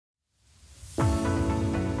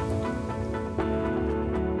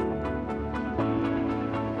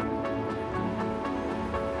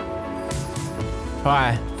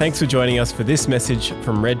Hi, thanks for joining us for this message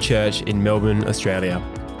from Red Church in Melbourne, Australia.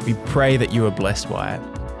 We pray that you are blessed by it.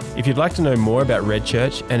 If you'd like to know more about Red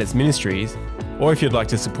Church and its ministries, or if you'd like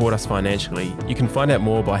to support us financially, you can find out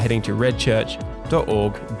more by heading to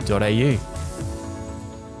redchurch.org.au.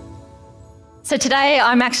 So today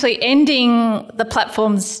I'm actually ending the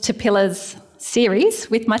Platforms to Pillars series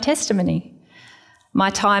with my testimony,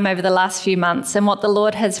 my time over the last few months and what the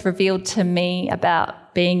Lord has revealed to me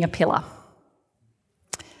about being a pillar.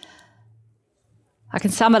 I can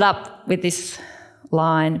sum it up with this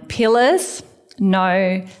line: pillars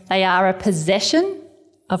know they are a possession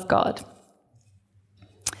of God.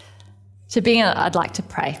 I'd like to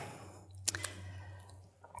pray.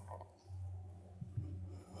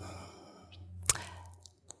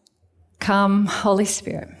 Come, Holy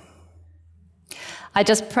Spirit. I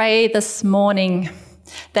just pray this morning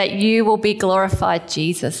that you will be glorified,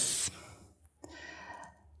 Jesus.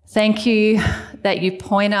 Thank you that you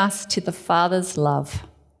point us to the Father's love.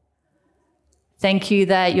 Thank you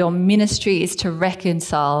that your ministry is to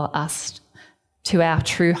reconcile us to our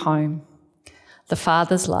true home, the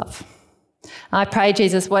Father's love. I pray,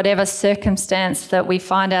 Jesus, whatever circumstance that we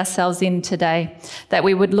find ourselves in today, that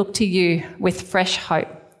we would look to you with fresh hope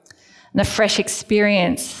and a fresh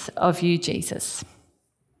experience of you, Jesus.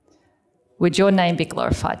 Would your name be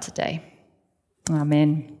glorified today?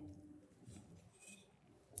 Amen.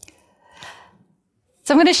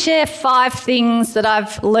 So I'm going to share 5 things that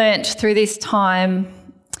I've learnt through this time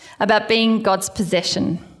about being God's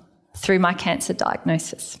possession through my cancer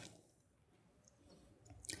diagnosis.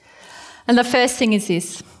 And the first thing is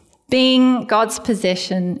this: being God's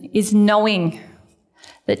possession is knowing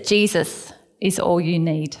that Jesus is all you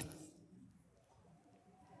need.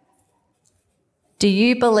 Do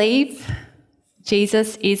you believe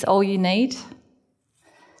Jesus is all you need?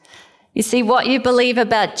 You see, what you believe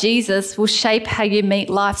about Jesus will shape how you meet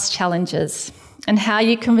life's challenges and how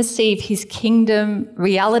you can receive his kingdom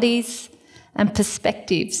realities and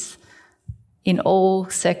perspectives in all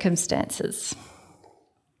circumstances.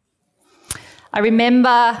 I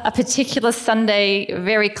remember a particular Sunday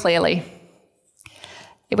very clearly.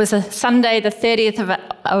 It was a Sunday, the 30th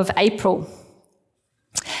of April,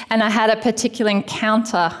 and I had a particular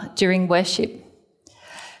encounter during worship.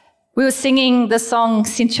 We were singing the song,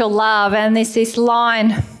 Since Your Love, and there's this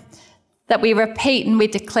line that we repeat and we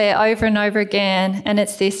declare over and over again, and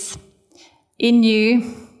it's this: in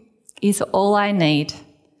you is all I need.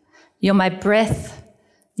 You're my breath,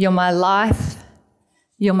 you're my life,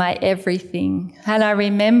 you're my everything. And I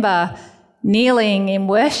remember kneeling in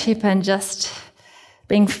worship and just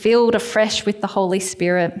being filled afresh with the Holy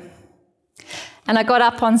Spirit. And I got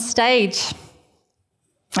up on stage.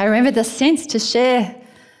 I remember the sense to share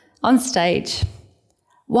on stage.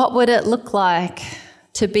 What would it look like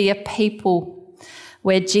to be a people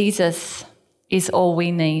where Jesus is all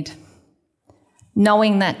we need?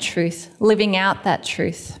 Knowing that truth, living out that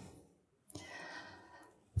truth.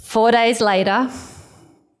 4 days later,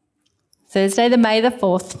 Thursday, May the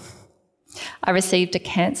 4th, I received a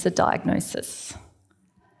cancer diagnosis.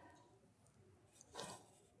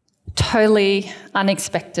 Totally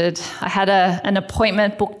unexpected. I had an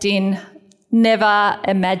appointment booked in. Never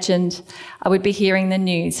imagined I would be hearing the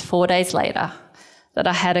news 4 days later that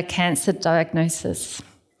I had a cancer diagnosis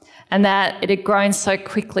and that it had grown so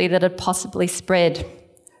quickly that it had possibly spread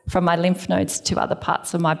from my lymph nodes to other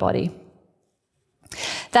parts of my body.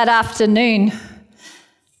 That afternoon,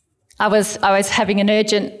 I was having an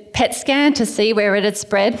urgent PET scan to see where it had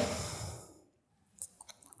spread.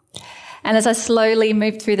 And as I slowly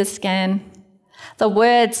moved through the scan, the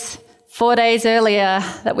words 4 days earlier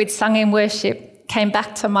that we'd sung in worship came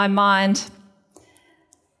back to my mind.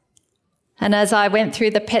 And as I went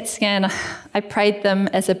through the PET scan, I prayed them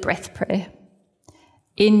as a breath prayer.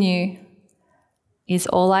 In you is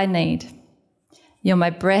all I need. You're my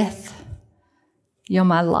breath. You're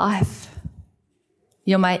my life.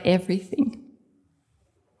 You're my everything.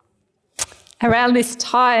 Around this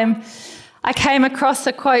time, I came across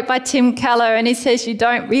a quote by Tim Keller, and he says, "You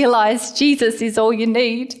don't realise Jesus is all you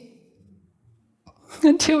need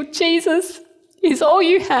until Jesus is all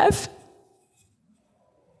you have."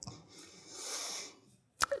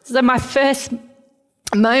 So my first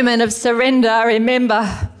moment of surrender, I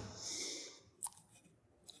remember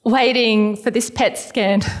waiting for this PET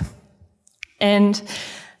scan, and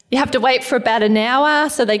you have to wait for about an hour,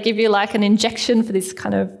 so they give you like an injection for this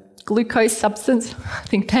kind of glucose substance. I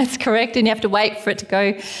think that's correct. And you have to wait for it to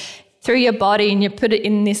go through your body, and you put it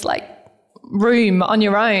in this like room on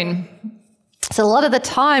your own. So a lot of the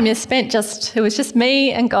time you spent it was just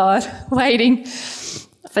me and God waiting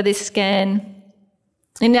for this scan.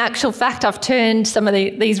 In actual fact, I've turned some of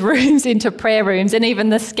these rooms into prayer rooms, and even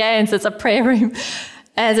the scans as a prayer room,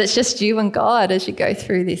 as it's just you and God as you go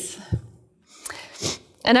through this.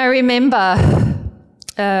 And I remember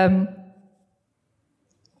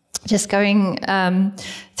just going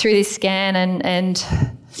through this scan and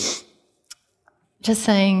just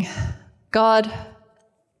saying, God,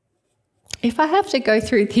 if I have to go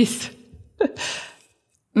through this,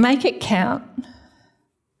 make it count.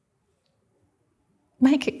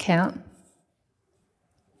 Make it count.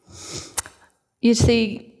 You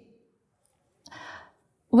see,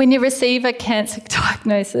 when you receive a cancer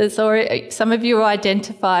diagnosis, or some of you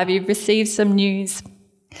identify, you've received some news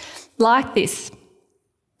like this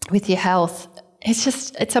with your health,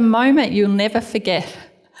 it's a moment you'll never forget.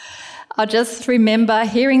 I just remember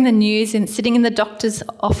hearing the news and sitting in the doctor's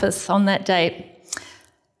office on that date.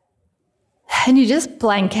 And you just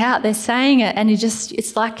blank out. They're saying it, and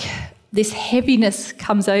it's like this heaviness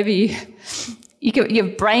comes over you. Your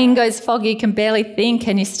brain goes foggy, you can barely think,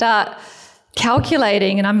 and you start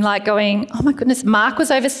calculating. And I'm like going, oh my goodness, Mark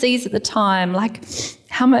was overseas at the time. Like,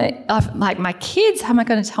 my kids, how am I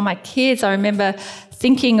going to tell my kids? I remember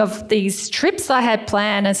thinking of these trips I had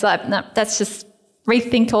planned. It's like, no, that's just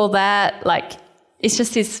rethink all that. Like, it's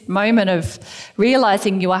just this moment of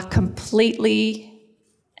realizing you are completely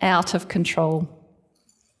out of control.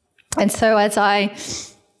 And so as I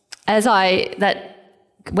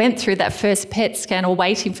went through that first PET scan, or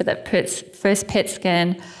waiting for that first PET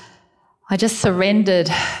scan, I just surrendered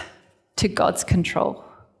to God's control.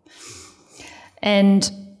 And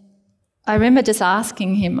I remember just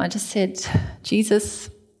asking him, I just said, Jesus,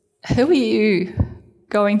 who are you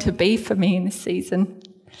going to be for me in this season?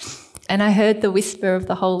 And I heard the whisper of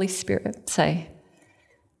the Holy Spirit say,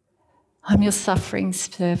 I'm your suffering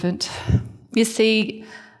servant. You see,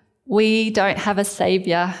 we don't have a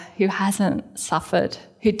saviour who hasn't suffered,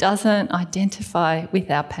 who doesn't identify with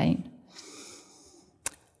our pain.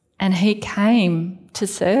 And he came to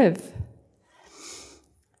serve.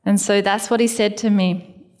 And so that's what he said to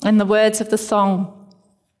me. And the words of the song,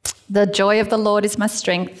 "The joy of the Lord is my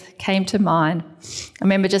strength," came to mind. I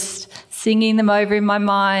remember just singing them over in my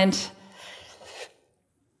mind.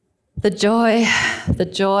 The joy, the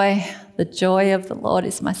joy, the joy of the Lord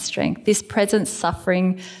is my strength. This present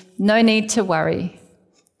suffering, no need to worry.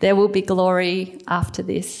 There will be glory after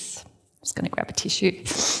this. I'm just going to grab a tissue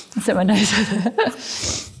so my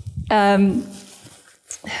nose.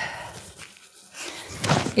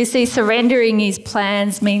 You see, surrendering his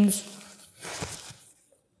plans means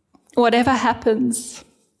whatever happens,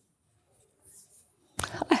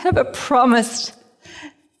 I have a promised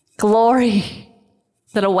glory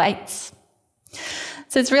that awaits.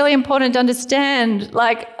 So it's really important to understand,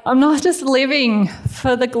 like, I'm not just living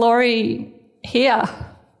for the glory here,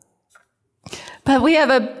 but we have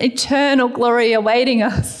an eternal glory awaiting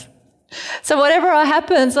us. So whatever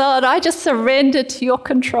happens, Lord, I just surrender to your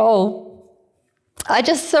control. I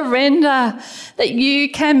just surrender that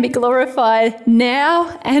you can be glorified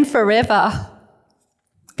now and forever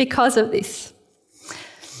because of this.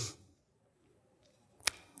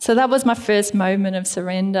 So that was my first moment of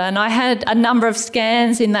surrender. And I had a number of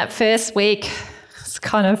scans in that first week. It's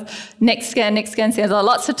kind of next scan.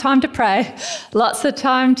 Lots of time to pray, lots of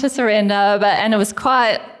time to surrender. And it was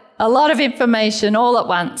quite a lot of information all at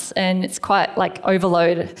once, and it's quite like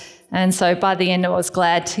overloaded. And so by the end, I was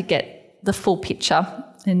glad to get the full picture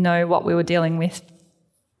and know what we were dealing with.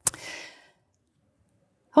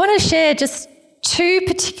 I want to share just two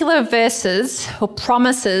particular verses or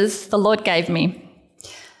promises the Lord gave me.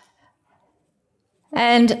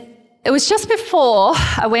 And it was just before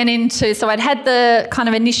I went into, so I'd had the kind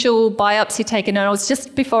of initial biopsy taken, and it was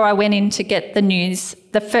just before I went in to get the news,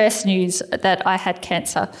 the first news that I had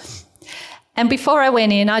cancer. And before I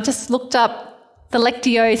went in, I just looked up the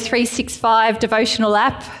Lectio 365 devotional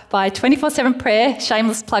app by 24/7 Prayer,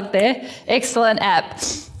 shameless plug there, excellent app.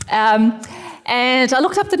 And I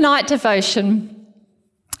looked up the night devotion,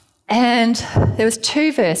 and there was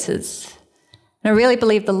two verses. And I really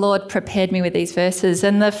believe the Lord prepared me with these verses.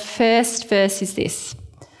 And the first verse is this.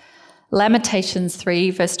 Lamentations 3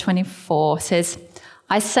 verse 24 says,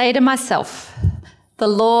 I say to myself, the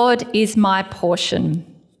Lord is my portion.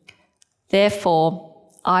 Therefore,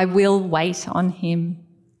 I will wait on him.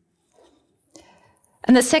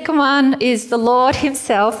 And the second one is the Lord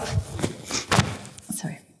himself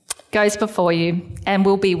goes before you and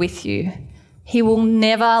will be with you. He will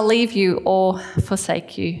never leave you or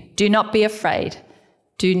forsake you. Do not be afraid.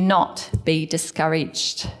 Do not be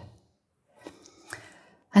discouraged.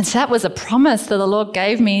 And so that was a promise that the Lord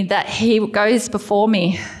gave me, that he goes before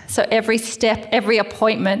me. So every step, every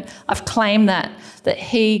appointment, I've claimed that that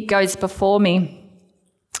he goes before me.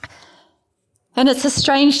 And it's a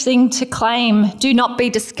strange thing to claim, do not be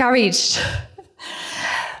discouraged.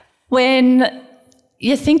 When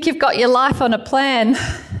you think you've got your life on a plan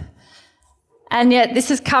and yet this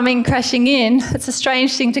is coming crashing in, it's a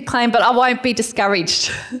strange thing to claim, but I won't be discouraged.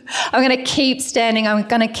 I'm going to keep standing. I'm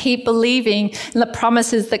going to keep believing in the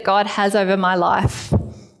promises that God has over my life.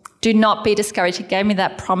 Do not be discouraged. He gave me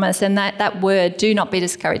that promise, and that word, do not be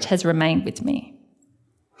discouraged, has remained with me.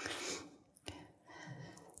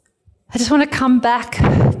 I just want to come back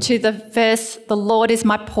to the verse, the Lord is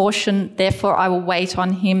my portion, therefore I will wait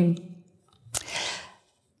on him.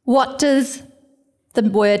 What does the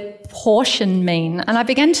word portion mean? And I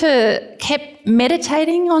began to keep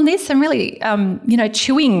meditating on this and really,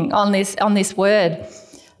 chewing on this word,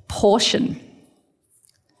 portion.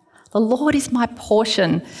 The Lord is my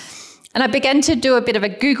portion. And I began to do a bit of a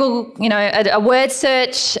Google, a word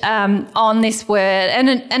search on this word. And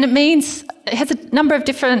it has a number of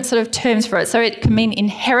different sort of terms for it. So it can mean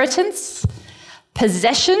inheritance,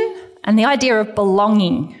 possession, and the idea of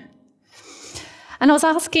belonging. And I was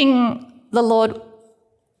asking the Lord,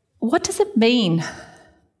 what does it mean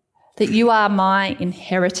that you are my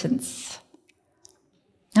inheritance?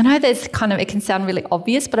 I know it can sound really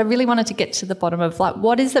obvious, but I really wanted to get to the bottom of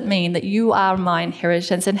what does it mean that you are my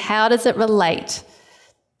inheritance, and how does it relate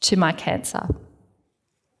to my cancer?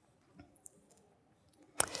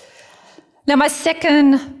 Now, my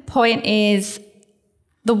second point is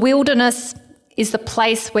the wilderness is the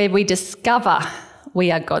place where we discover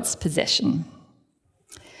we are God's possession.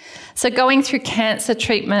 So going through cancer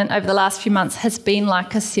treatment over the last few months has been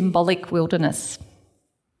like a symbolic wilderness.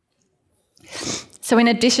 So in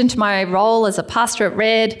addition to my role as a pastor at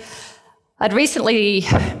Red, I'd recently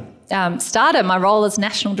started my role as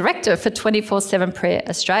National Director for 24/7 Prayer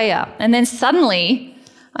Australia. And then suddenly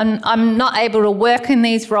I'm not able to work in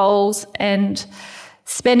these roles and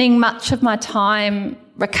spending much of my time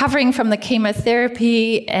recovering from the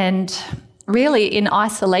chemotherapy and really in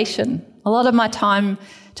isolation. A lot of my time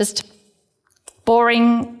just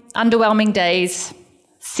boring, underwhelming days,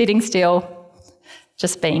 sitting still,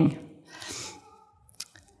 just being.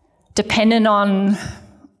 Dependent on,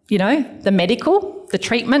 the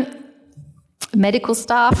treatment, medical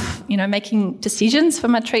staff, making decisions for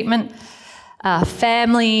my treatment,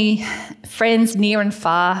 family, friends near and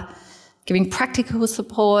far, giving practical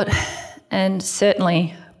support, and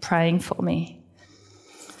certainly praying for me.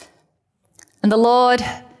 And the Lord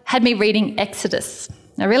had me reading Exodus.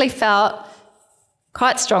 I really felt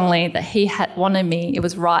quite strongly that he had wanted me, it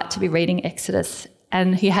was right to be reading Exodus,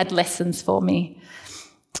 and he had lessons for me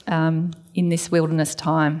in this wilderness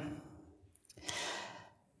time.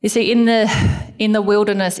 You see, in the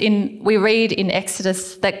wilderness, we read in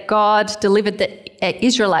Exodus that God delivered the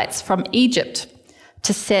Israelites from Egypt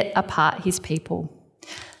to set apart his people,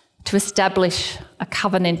 to establish a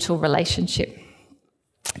covenantal relationship,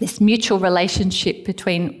 this mutual relationship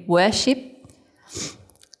between worship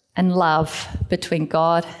and love between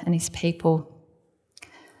God and his people.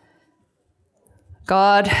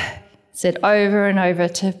 God said over and over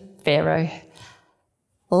to Pharaoh,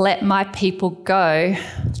 let my people go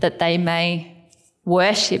that they may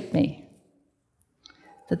worship me.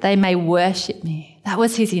 That they may worship me. That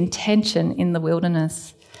was his intention in the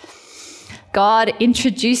wilderness. God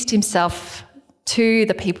introduced himself to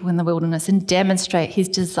the people in the wilderness and demonstrate his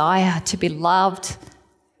desire to be loved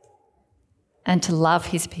and to love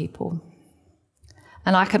his people.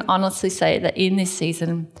 And I can honestly say that in this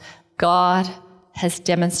season, God has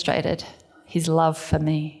demonstrated his love for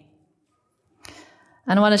me.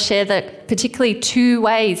 And I want to share that particularly 2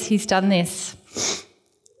 ways he's done this.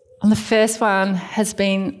 And the first one has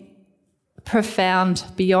been profound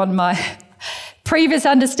beyond my previous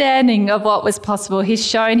understanding of what was possible. He's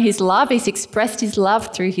shown his love, he's expressed his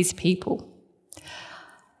love through his people.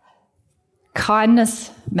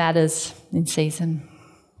 Kindness matters in season.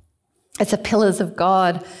 As the pillars of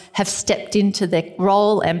God have stepped into their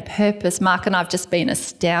role and purpose, Mark and I have just been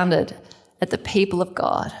astounded at the people of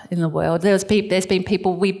God in the world. There's been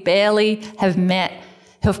people we barely have met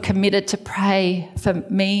who have committed to pray for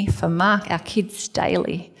me, for Mark, our kids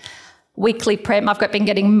daily. Weekly prayer. I've been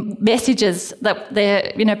getting messages that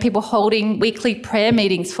they're, people holding weekly prayer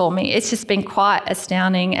meetings for me. It's just been quite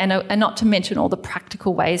astounding, and not to mention all the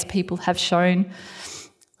practical ways people have shown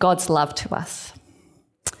God's love to us.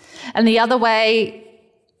 And the other way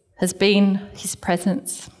has been his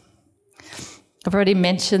presence. I've already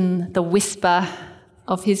mentioned the whisper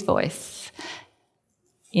of his voice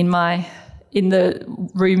in the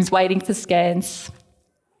rooms waiting for scans.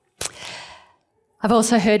 I've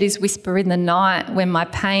also heard his whisper in the night when my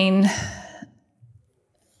pain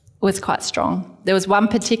was quite strong. There was one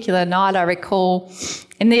particular night I recall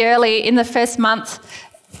in the first month,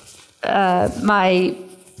 my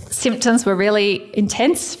symptoms were really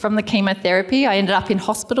intense from the chemotherapy. I ended up in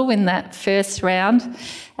hospital in that first round.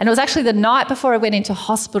 And it was actually the night before I went into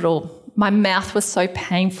hospital, my mouth was so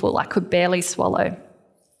painful I could barely swallow.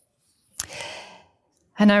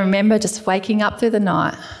 And I remember just waking up through the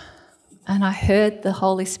night and I heard the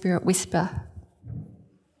Holy Spirit whisper.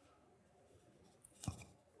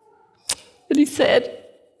 And he said,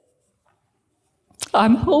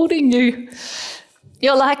 I'm holding you.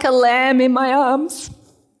 You're like a lamb in my arms.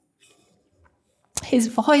 His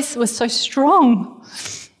voice was so strong.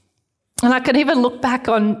 And I could even look back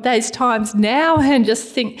on those times now and just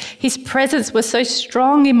think his presence was so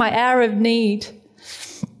strong in my hour of need.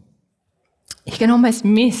 You can almost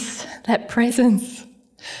miss that presence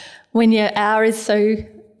when your hour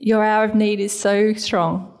of need is so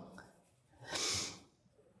strong.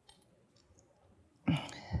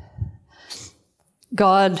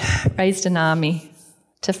 God raised an army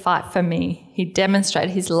to fight for me. He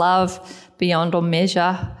demonstrated his love beyond all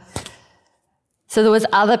measure. So there was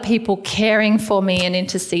other people caring for me and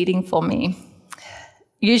interceding for me.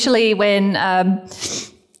 Usually when, I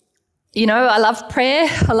love prayer,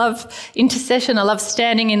 I love intercession, I love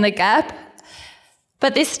standing in the gap.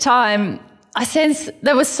 But this time, I sensed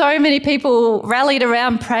there were so many people rallied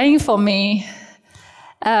around praying for me.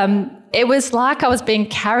 It was like I was being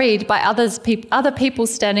carried by other people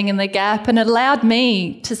standing in the gap, and it allowed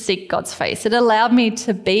me to seek God's face. It allowed me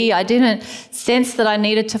to be. I didn't sense that I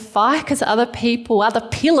needed to fight because other people, other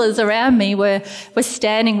pillars around me were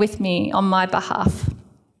standing with me on my behalf.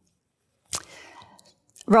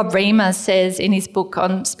 Rob Reamer says in his book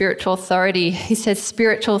on spiritual authority, he says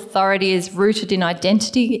spiritual authority is rooted in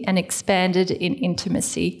identity and expanded in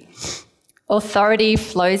intimacy. Authority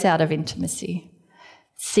flows out of intimacy.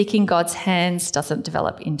 Seeking God's hands doesn't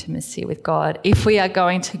develop intimacy with God. If we are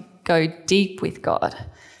going to go deep with God,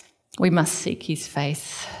 we must seek his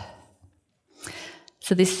face.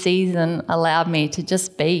 So this season allowed me to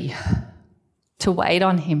just be, to wait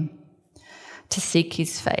on him, to seek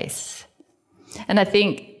his face. And I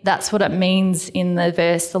think that's what it means in the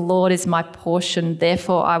verse, the Lord is my portion,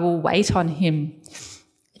 therefore I will wait on him.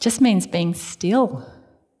 It just means being still,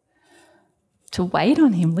 to wait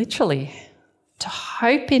on him, literally. To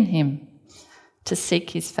hope in him, to seek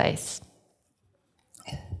his face.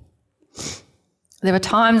 There were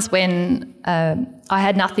times when I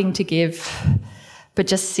had nothing to give, but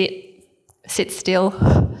just sit still.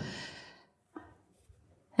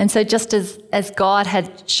 And so just as God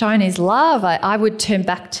had shown his love, I would turn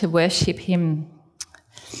back to worship him.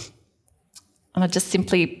 And I just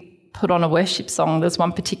simply put on a worship song. There's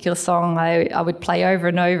one particular song I would play over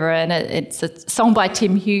and over, and it's a song by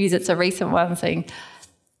Tim Hughes. It's a recent one saying,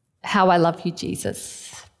 "How I love you,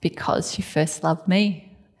 Jesus, because you first loved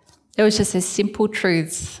me." It was just these simple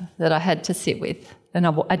truths that I had to sit with, and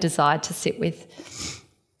I desired to sit with.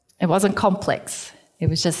 It wasn't complex. It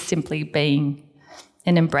was just simply being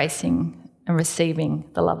and embracing and receiving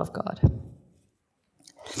the love of God.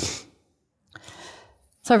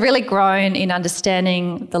 So I've really grown in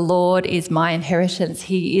understanding the Lord is my inheritance.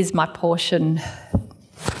 He is my portion.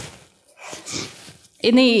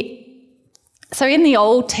 In the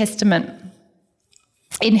Old Testament,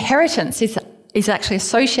 inheritance is actually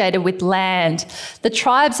associated with land. The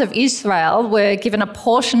tribes of Israel were given a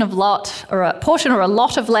portion or a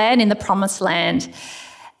lot of land in the Promised Land,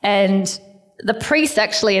 and the priests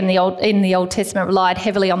actually in the Old Testament relied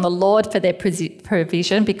heavily on the Lord for their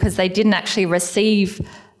provision because they didn't actually receive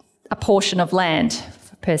a portion of land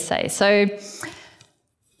per se. So,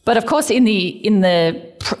 but of course in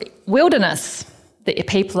the wilderness, the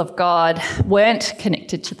people of God weren't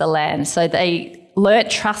connected to the land, so they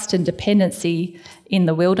learnt trust and dependency in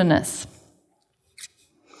the wilderness.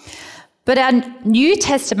 But our New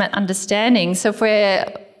Testament understanding, so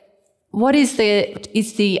what is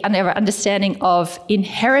the understanding of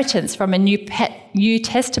inheritance from a New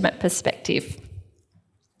Testament perspective?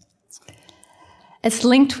 It's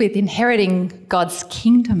linked with inheriting God's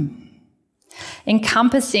kingdom.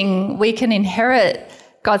 Encompassing, we can inherit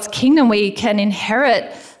God's kingdom, we can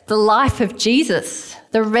inherit the life of Jesus,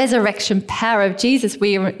 the resurrection power of Jesus.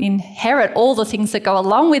 We inherit all the things that go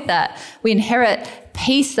along with that. We inherit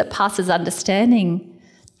peace that passes understanding,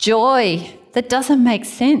 joy that doesn't make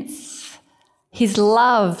sense, his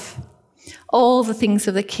love, all the things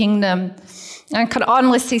of the kingdom. And I can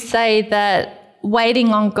honestly say that waiting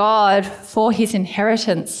on God for his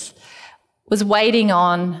inheritance was waiting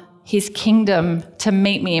on his kingdom to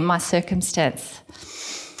meet me in my circumstance.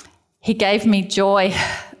 He gave me joy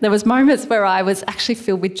There was moments where I was actually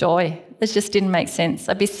filled with joy. It just didn't make sense.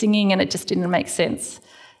 I'd be singing and it just didn't make sense.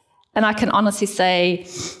 And I can honestly say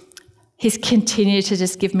he's continued to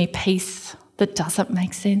just give me peace that doesn't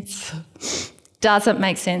make sense. Doesn't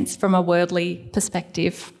make sense from a worldly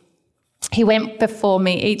perspective. He went before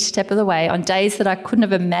me each step of the way on days that I couldn't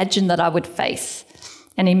have imagined that I would face.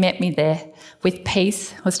 And he met me there with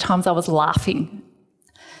peace. There was times I was laughing.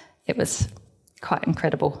 It was quite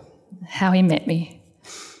incredible how he met me.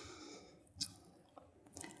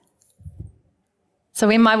 So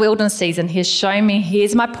in my wilderness season, he has shown me he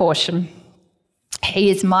is my portion. He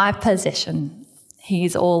is my possession. He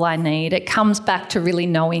is all I need. It comes back to really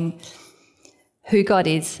knowing who God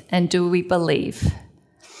is, and do we believe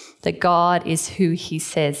that God is who he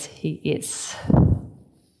says he is.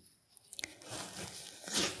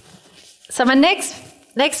 So my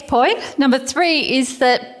next point, number 3, is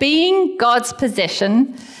that being God's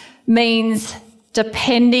possession means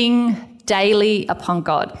depending daily upon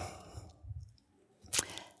God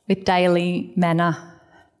with daily manna.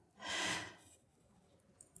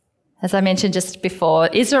 As I mentioned just before,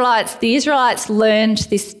 the Israelites learned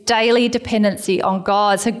this daily dependency on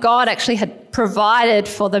God. So God actually had provided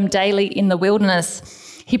for them daily in the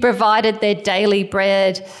wilderness. He provided their daily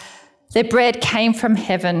bread. Their bread came from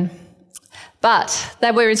heaven. But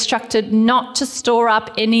they were instructed not to store up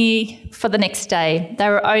any for the next day. They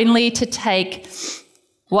were only to take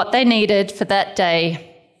what they needed for that day,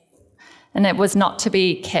 and it was not to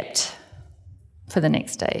be kept for the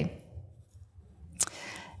next day.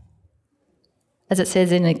 As it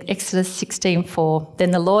says in Exodus 16:4,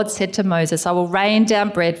 then the Lord said to Moses, I will rain down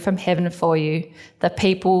bread from heaven for you. The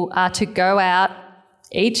people are to go out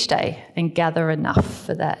each day and gather enough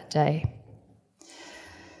for that day.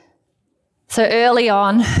 So early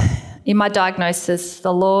on in my diagnosis,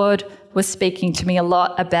 the Lord was speaking to me a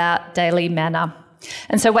lot about daily manna.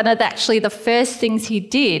 And so one of the first things he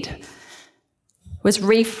did was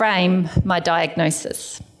reframe my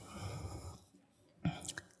diagnosis.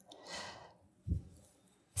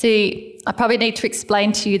 See, I probably need to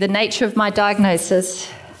explain to you the nature of my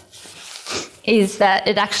diagnosis is that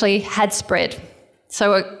it actually had spread.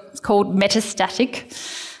 So it's called metastatic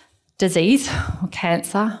disease or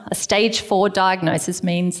cancer. A stage 4 diagnosis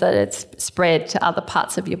means that it's spread to other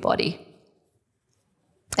parts of your body.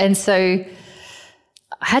 And so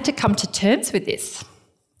I had to come to terms with this.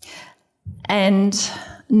 And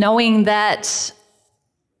knowing that,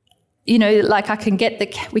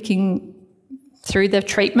 through the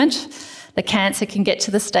treatment, the cancer can get to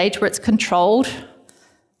the stage where it's controlled.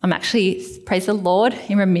 I'm actually, praise the Lord,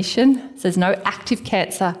 in remission. So there's no active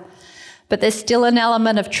cancer. But there's still an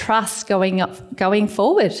element of trust going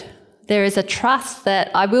forward. There is a trust that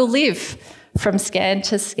I will live from scan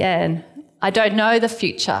to scan. I don't know the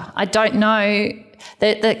future. I don't know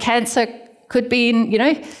that the cancer could be in,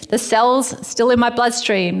 the cells still in my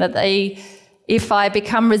bloodstream, that if I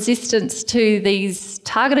become resistant to these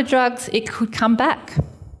targeted drugs, it could come back.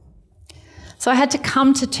 So I had to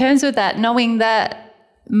come to terms with that, knowing that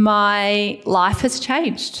my life has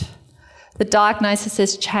changed. The diagnosis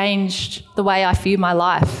has changed the way I view my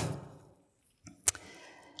life.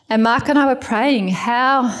 And Mark and I were praying,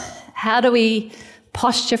 how do we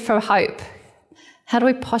posture for hope? How do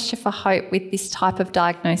we posture for hope with this type of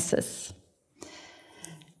diagnosis?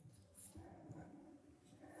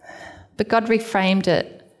 But God reframed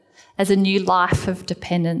it as a new life of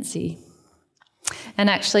dependency. And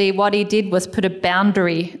actually what he did was put a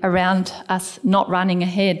boundary around us not running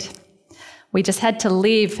ahead. We just had to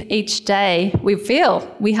live each day.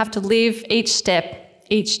 We have to live each step,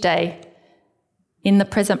 each day, in the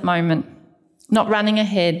present moment, not running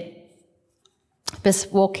ahead,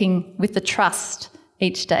 just walking with the trust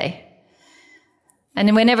each day.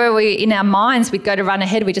 And whenever in our minds, we'd go to run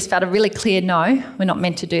ahead, we just felt a really clear no, we're not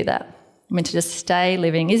meant to do that. We're meant to just stay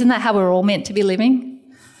living. Isn't that how we're all meant to be living?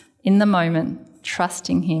 In the moment,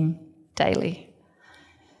 trusting him daily.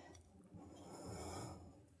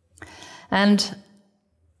 And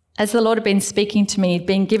as the Lord had been speaking to me, he'd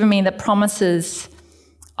been giving me the promises,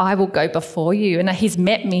 I will go before you. And he's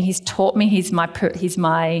met me, he's taught me, he's my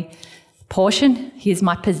portion, he's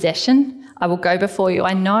my possession. I will go before you.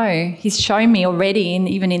 I know he's shown me already,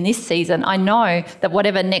 even in this season, I know that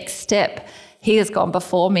whatever next step, he has gone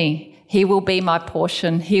before me. He will be my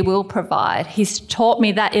portion. He will provide. He's taught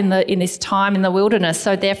me that in this time in the wilderness.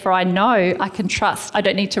 So therefore I know I can trust. I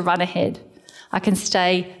don't need to run ahead. I can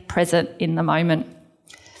stay present in the moment.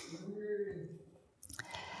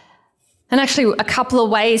 And actually a couple of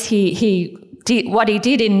ways he did what he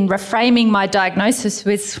did in reframing my diagnosis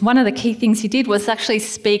was one of the key things he did was actually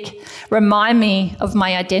remind me of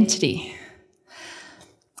my identity.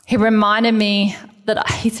 he reminded me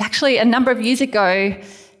that he's actually, a number of years ago,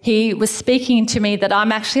 he was speaking to me that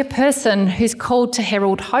I'm actually a person who's called to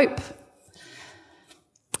herald hope.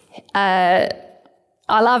 I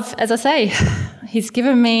love, as I say, he's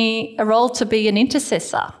given me a role to be an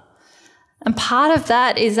intercessor. And part of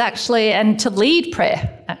that is actually, and to lead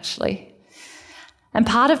prayer, actually. And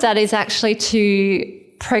part of that is actually to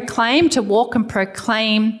proclaim, to walk and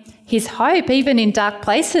proclaim his hope, even in dark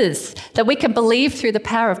places, that we can believe through the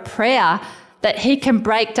power of prayer that he can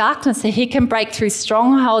break darkness, that he can break through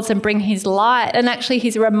strongholds and bring his light. And actually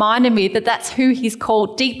he's reminded me that that's who he's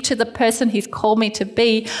called, deep to the person he's called me to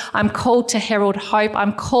be. I'm called to herald hope.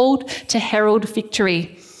 I'm called to herald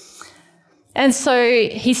victory. And so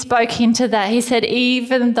he spoke into that. He said,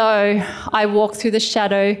 even though I walk through the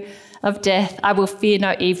shadow of death, I will fear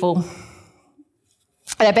no evil.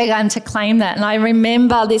 And I began to claim that. And I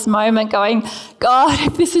remember this moment going, God,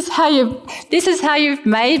 if this is how you've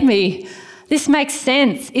made me, this makes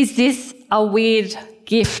sense. Is this a weird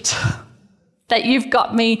gift that you've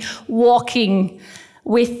got me walking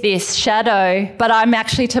with this shadow, but I'm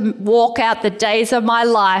actually to walk out the days of my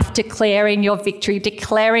life declaring your victory,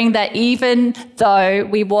 declaring that even though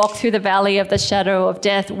we walk through the valley of the shadow of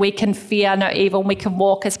death, we can fear no evil, we can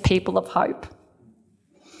walk as people of hope.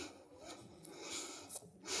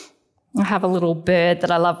 I have a little bird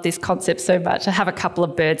that I love this concept so much. I have a couple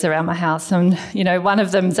of birds around my house, and one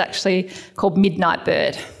of them is actually called Midnight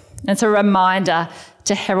Bird. And it's a reminder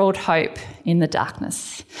to herald hope in the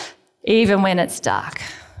darkness. Even when it's dark,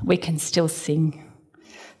 we can still sing.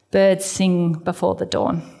 Birds sing before the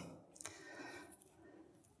dawn.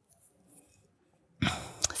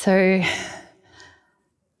 So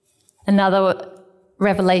another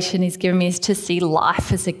revelation he's given me is to see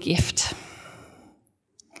life as a gift.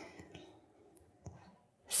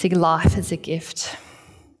 See life as a gift.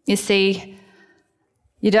 You see,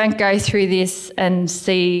 you don't go through this and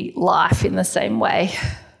see life in the same way.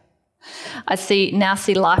 I now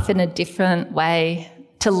see life in a different way,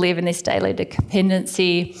 to live in this daily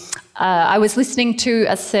dependency. I was listening to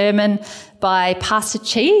a sermon by Pastor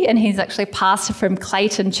Chi, and he's actually a pastor from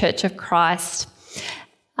Clayton Church of Christ,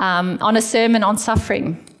 on a sermon on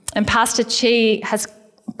suffering. And Pastor Chi has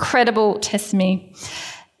incredible testimony.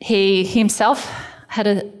 He himself had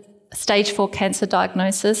a stage 4 cancer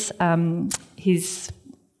diagnosis. He's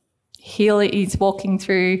walking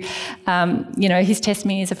through, his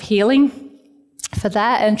testimony is of healing for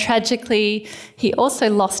that. And tragically, he also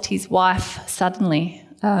lost his wife suddenly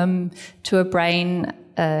to a brain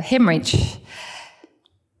hemorrhage.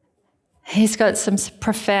 He's got some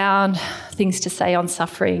profound things to say on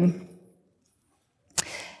suffering.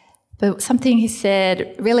 But something he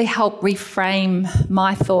said really helped reframe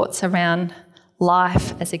my thoughts around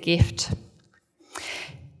life as a gift.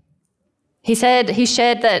 He shared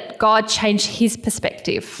that God changed his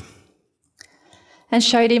perspective and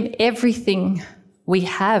showed him everything we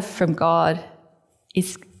have from God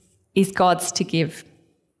is God's to give.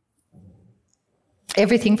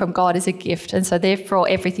 Everything from God is a gift, and so therefore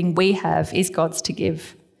everything we have is God's to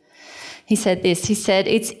give. He said this,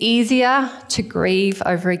 it's easier to grieve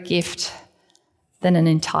over a gift than an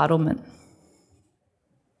entitlement.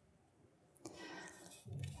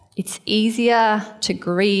 It's easier to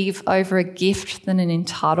grieve over a gift than an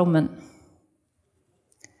entitlement.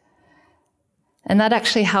 And that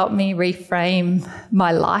actually helped me reframe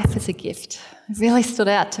my life as a gift. It really stood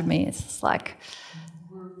out to me. It's just like,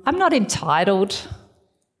 I'm not entitled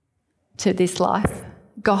to this life.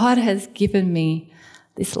 God has given me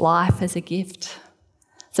this life as a gift.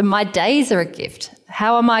 So my days are a gift.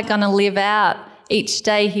 How am I going to live out each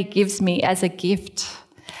day he gives me as a gift?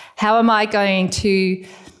 How am I going to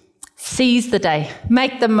seize the day,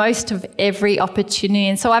 make the most of every opportunity?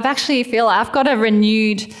 And so I feel I've got a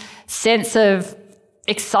renewed sense of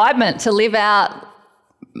excitement to live out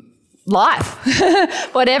life.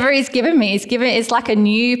 Whatever he's given me, it's like a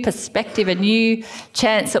new perspective, a new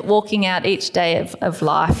chance at walking out each day of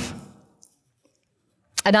life.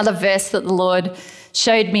 Another verse that the Lord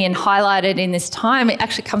showed me and highlighted in this time, it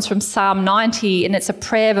actually comes from Psalm 90, and it's a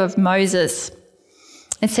prayer of Moses.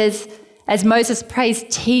 It says, as Moses prays,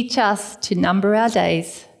 teach us to number our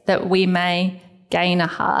days that we may gain a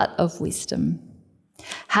heart of wisdom.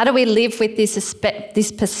 How do we live with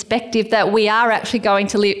this perspective that we are actually going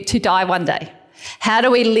to die one day? How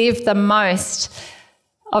do we live the most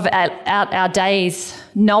of our days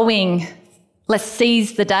knowing, let's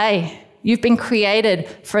seize the day. You've been created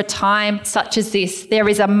for a time such as this. There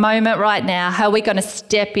is a moment right now. How are we going to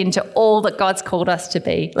step into all that God's called us to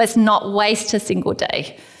be? Let's not waste a single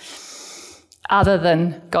day other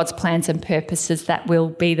than God's plans and purposes that will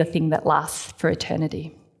be the thing that lasts for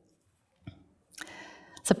eternity.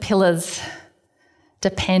 So pillars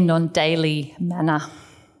depend on daily manna,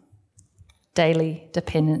 daily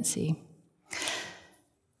dependency.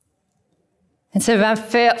 And so our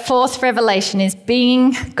fourth revelation is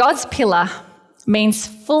being God's pillar means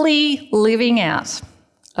fully living out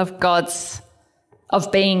of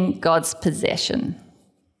being God's possession.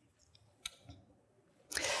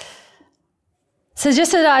 So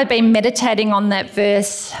just as I've been meditating on that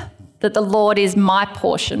verse, that the Lord is my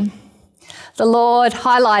portion, the Lord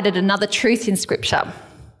highlighted another truth in Scripture.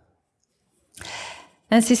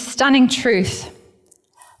 And it's this stunning truth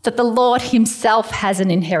that the Lord himself has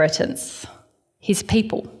an inheritance, his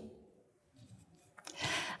people.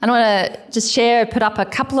 And I want to just put up a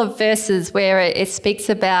couple of verses where it speaks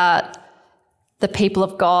about the people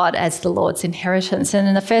of God as the Lord's inheritance. And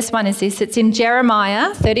then the first one is this. It's in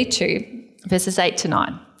Jeremiah 32, verses 8 to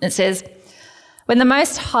 9. It says, "When the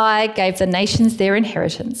Most High gave the nations their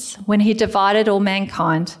inheritance, when he divided all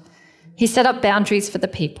mankind, he set up boundaries for the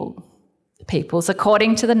peoples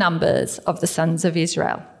according to the numbers of the sons of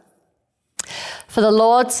Israel. For the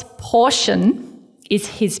Lord's portion is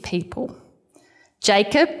his people,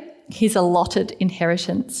 Jacob, his allotted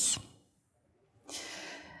inheritance."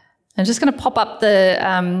 I'm just going to pop up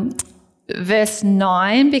the verse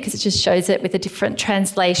 9 because it just shows it with a different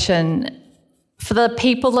translation. For the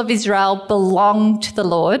people of Israel belong to the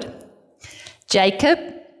Lord. Jacob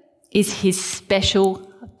is his special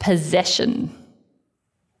possession.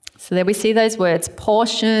 So there we see those words,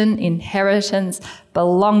 portion, inheritance,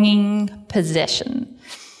 belonging, possession.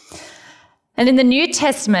 And in the New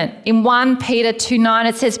Testament, in 1 Peter 2:9,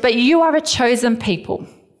 it says, "But you are a chosen people,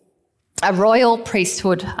 a royal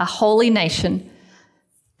priesthood, a holy nation,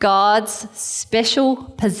 God's special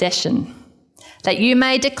possession, that you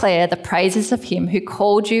may declare the praises of him who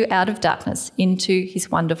called you out of darkness into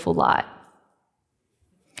his wonderful light."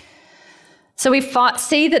 So we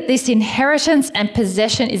see that this inheritance and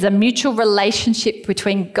possession is a mutual relationship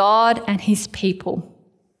between God and his people.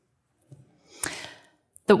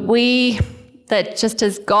 That just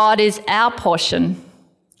as God is our portion,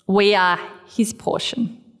 we are his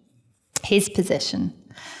portion, his possession.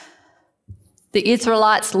 The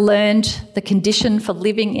Israelites learned the condition for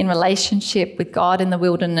living in relationship with God in the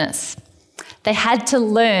wilderness. They had to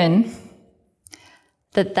learn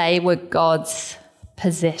that they were God's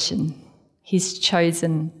possession, his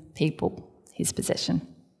chosen people, his possession.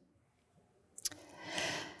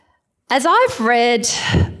 As I've read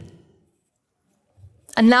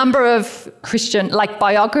a number of Christian,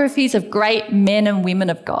 biographies of great men and women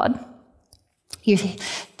of God,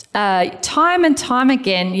 time and time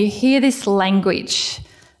again, you hear this language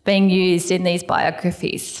being used in these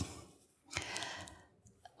biographies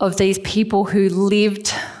of these people who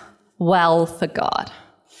lived well for God.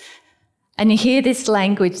 And you hear this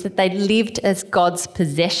language that they lived as God's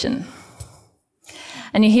possession.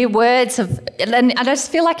 And you hear words and I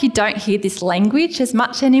just feel like you don't hear this language as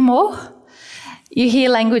much anymore. You hear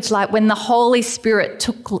language like when the Holy Spirit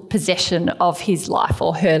took possession of his life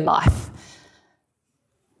or her life.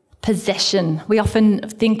 Possession. We often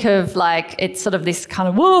think of it's sort of this kind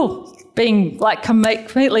of, being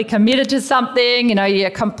completely committed to something, you're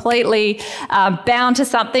completely bound to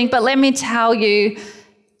something. But let me tell you,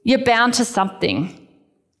 you're bound to something.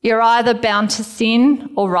 You're either bound to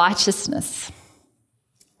sin or righteousness.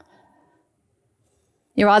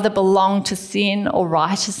 You either belong to sin or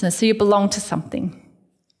righteousness, so you belong to something.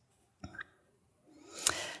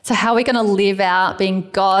 So how are we going to live out being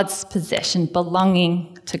God's possession,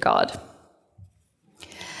 belonging to God?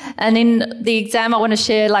 And in the exam I want to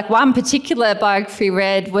share, one particular biography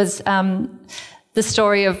read was the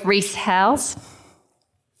story of Rees Howells.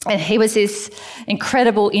 And he was this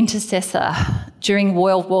incredible intercessor during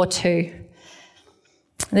World War II.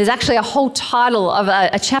 There's actually a whole title of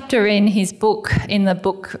a chapter in his book, in the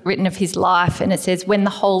book written of his life, and it says, "When the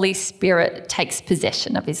Holy Spirit takes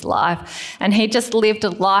possession of his life." And he just lived a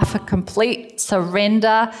life of complete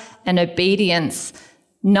surrender and obedience,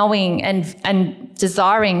 knowing and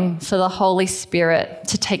desiring for the Holy Spirit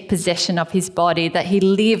to take possession of his body, that he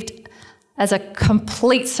lived as a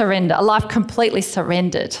complete surrender, a life completely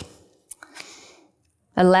surrendered,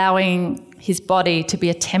 allowing his body to be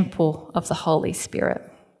a temple of the Holy Spirit.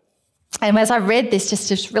 And as I read this,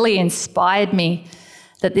 just really inspired me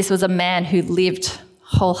that this was a man who lived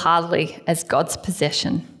wholeheartedly as God's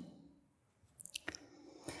possession.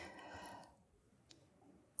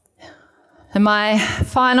 And my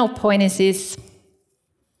final point is this,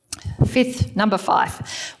 number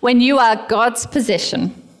 5. When you are God's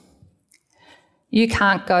possession, you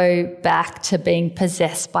can't go back to being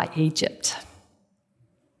possessed by Egypt.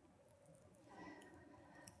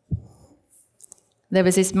 there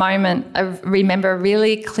was this moment, I remember a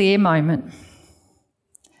really clear moment.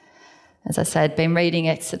 As I said, I'd been reading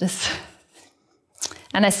Exodus,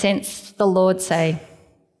 and I sensed the Lord say,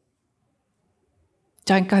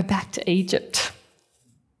 don't go back to Egypt.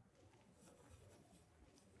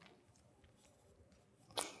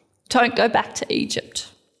 Don't go back to Egypt.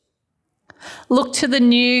 Look to the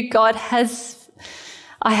new God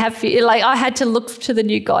I had to look to the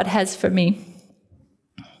new God has for me.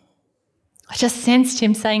 I just sensed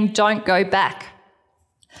him saying, don't go back.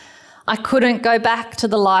 I couldn't go back to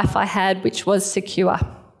the life I had, which was secure.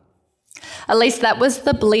 At least that was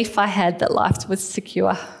the belief I had, that life was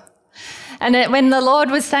secure. And when the Lord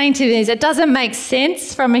was saying to me, it doesn't make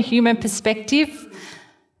sense from a human perspective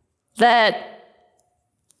that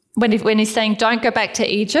when he's saying don't go back to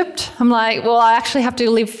Egypt, I'm like, well, I actually have to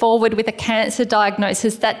live forward with a cancer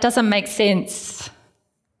diagnosis. That doesn't make sense.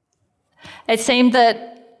 It seemed that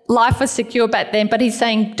life was secure back then, but he's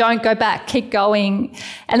saying don't go back, keep going.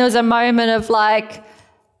 And there was a moment of like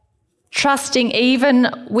trusting,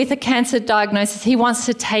 even with a cancer diagnosis, he wants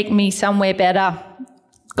to take me somewhere better.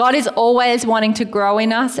 God is always wanting to grow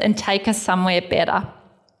in us and take us somewhere better.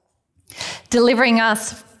 Delivering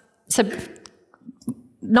us, so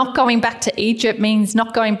not going back to Egypt means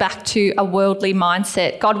not going back to a worldly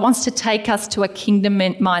mindset. God wants to take us to a kingdom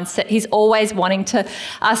mindset. He's always wanting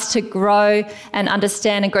us to grow and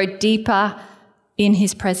understand and grow deeper in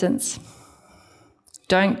his presence.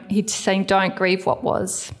 He's saying don't grieve what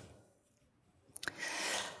was.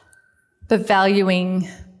 But valuing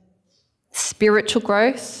spiritual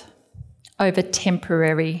growth over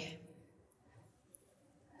temporary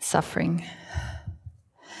suffering.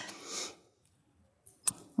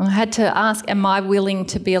 I had to ask, am I willing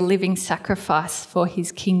to be a living sacrifice for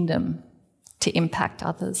his kingdom to impact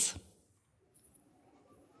others?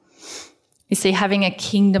 You see, having a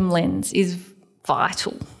kingdom lens is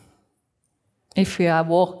vital if we are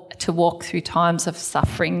to walk through times of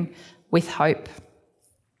suffering with hope.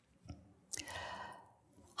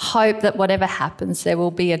 Hope that whatever happens, there will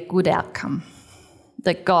be a good outcome,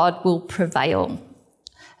 that God will prevail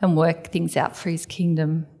and work things out for his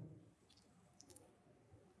kingdom.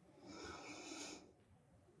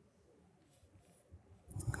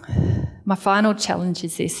 My final challenge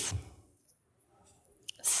is this: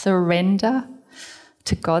 surrender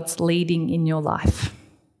to God's leading in your life.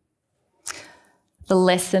 The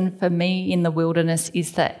lesson for me in the wilderness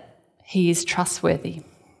is that he is trustworthy.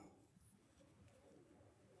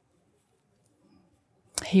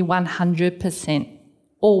 He 100%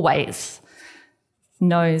 always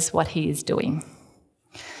knows what he is doing.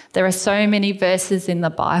 There are so many verses in the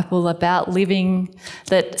Bible about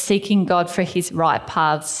seeking God for his right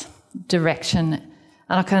paths, direction.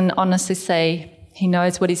 And I can honestly say he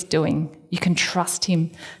knows what he's doing. You can trust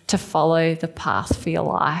him to follow the path for your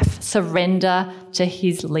life. Surrender to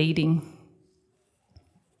his leading.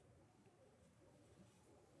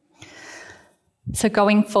 So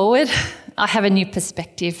going forward, I have a new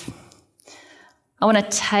perspective. I want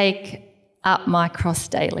to take up my cross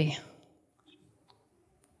daily,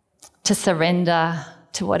 to surrender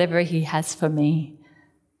to whatever he has for me.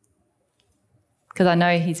 Because I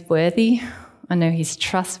know he's worthy, I know he's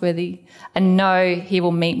trustworthy, I know he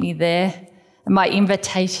will meet me there. And my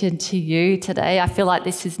invitation to you today, I feel like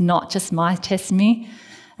this is not just my testimony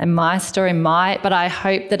and my story, but I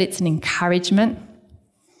hope that it's an encouragement.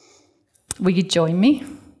 Will you join me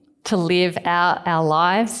to live out our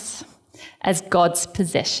lives as God's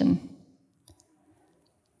possession?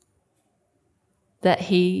 That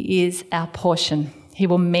he is our portion. He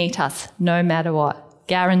will meet us no matter what,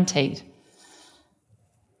 guaranteed.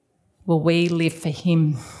 Will we live for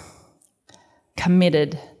him,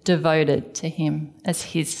 committed, devoted to him as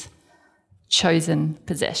his chosen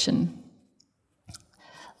possession?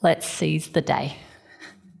 Let's seize the day.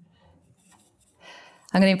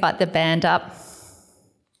 I'm going to invite the band up.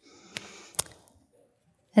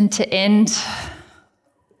 And to end,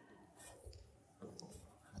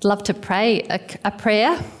 I'd love to pray a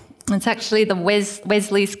prayer. It's actually the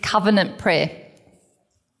Wesley's covenant prayer.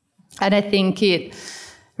 And I think it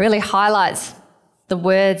really highlights the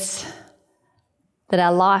words that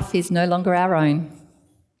our life is no longer our own,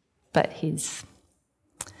 but his.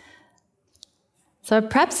 So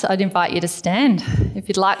perhaps I'd invite you to stand if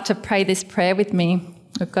you'd like to pray this prayer with me.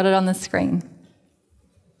 We've got it on the screen.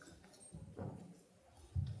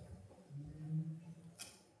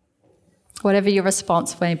 Whatever your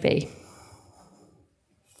response may be.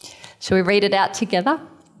 Shall we read it out together?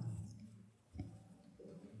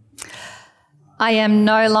 I am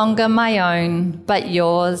no longer my own, but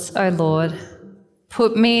yours, O Lord.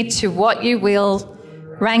 Put me to what you will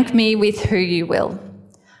Rank me with who you will.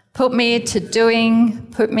 Put me to doing,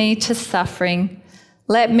 put me to suffering.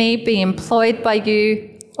 Let me be employed by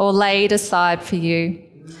you or laid aside for you,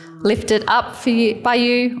 lifted up for you, by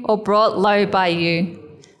you or brought low by you.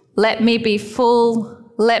 Let me be full,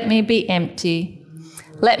 let me be empty.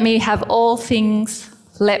 Let me have all things,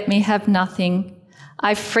 let me have nothing.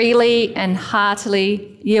 I freely and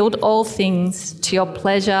heartily yield all things to your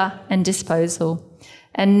pleasure and disposal.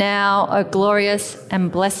 And now, O glorious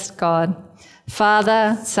and blessed God,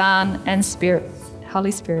 Father, Son, and Spirit,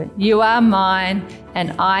 Holy Spirit, you are mine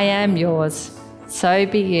and I am yours. So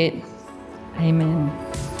be it. Amen.